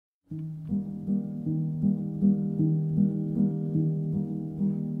When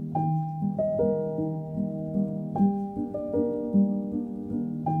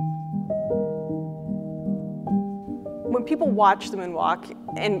people watch the moonwalk,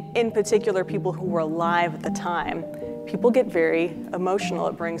 and in particular people who were alive at the time, people get very emotional.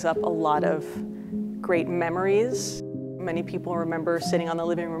 It brings up a lot of great memories. Many people remember sitting on the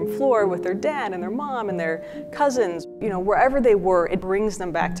living room floor with their dad and their mom and their cousins. You know, wherever they were, it brings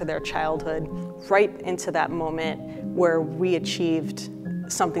them back to their childhood, right into that moment where we achieved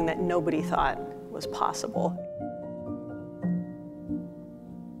something that nobody thought was possible.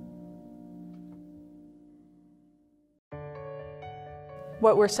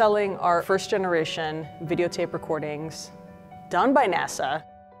 What we're selling are first-generation videotape recordings done by NASA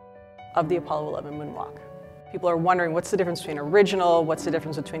of the Apollo 11 moonwalk. People are wondering, what's the difference between original? What's the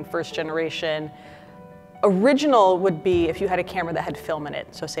difference between first generation? Original would be if you had a camera that had film in it.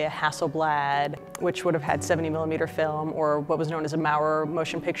 So say a Hasselblad, which would have had 70mm film, or what was known as a Maurer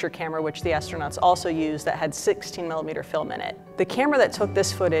motion picture camera, which the astronauts also used, that had 16mm film in it. The camera that took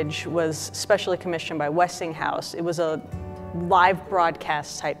this footage was specially commissioned by Westinghouse. It was a live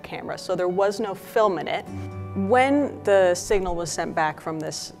broadcast type camera, so there was no film in it. When the signal was sent back from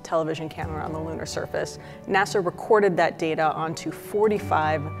this television camera on the lunar surface, NASA recorded that data onto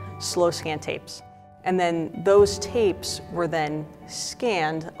 45 slow scan tapes. And then those tapes were then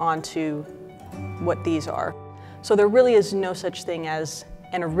scanned onto what these are. So there really is no such thing as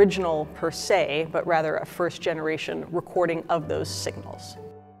an original per se, but rather a first generation recording of those signals.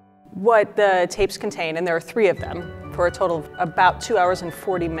 What the tapes contain, and there are 3 of them, for a total of about 2 hours and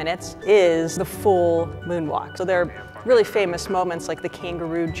 40 minutes, is the full moonwalk. So there are really famous moments like the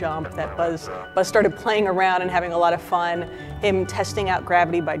kangaroo jump that Buzz started playing around and having a lot of fun, him testing out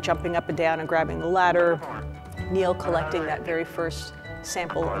gravity by jumping up and down and grabbing the ladder, Neil collecting that very first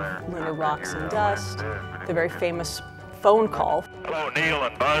sample of lunar rocks and dust, the very famous phone call. Hello, Neil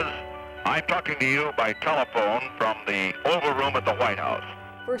and Buzz. I'm talking to you by telephone from the Oval Room at the White House.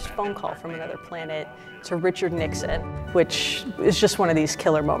 First phone call from another planet to Richard Nixon, which is just one of these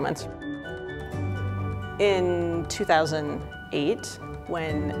killer moments. In 2008,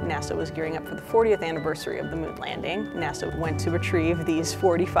 when NASA was gearing up for the 40th anniversary of the moon landing, NASA went to retrieve these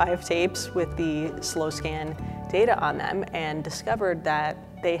 45 tapes with the slow scan data on them and discovered that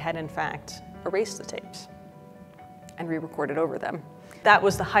they had in fact erased the tapes and re-recorded over them. That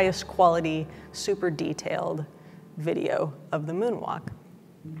was the highest quality, super detailed video of the moonwalk.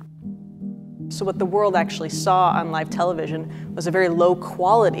 So what the world actually saw on live television was a very low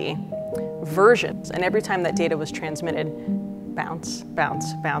quality version. And every time that data was transmitted, bounce,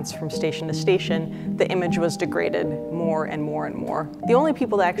 bounce, bounce from station to station, the image was degraded more and more and more. The only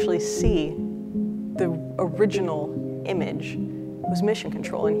people to actually see the original image was Mission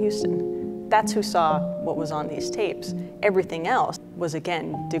Control in Houston. That's who saw what was on these tapes. Everything else was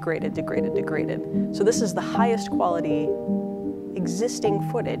again degraded, degraded, degraded. So this is the highest quality existing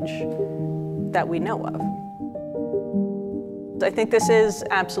footage that we know of. I think this is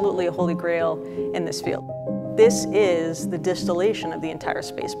absolutely a holy grail in this field. This is the distillation of the entire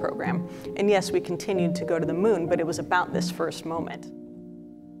space program. And yes, we continued to go to the moon, but it was about this first moment.